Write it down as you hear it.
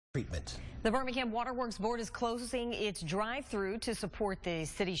treatment. The Birmingham Waterworks Board is closing its drive-through to support the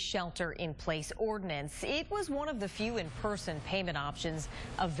city's shelter-in-place ordinance. It was one of the few in-person payment options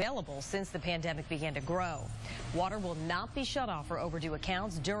available since the pandemic began to grow. Water will not be shut off for overdue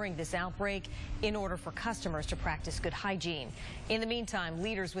accounts during this outbreak in order for customers to practice good hygiene. In the meantime,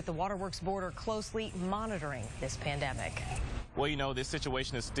 leaders with the Waterworks Board are closely monitoring this pandemic. Well, you know, this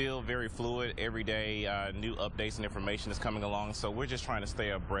situation is still very fluid. Every day, new updates and information is coming along, so we're just trying to stay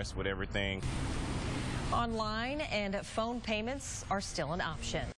abreast with everything. Online and phone payments are still an option.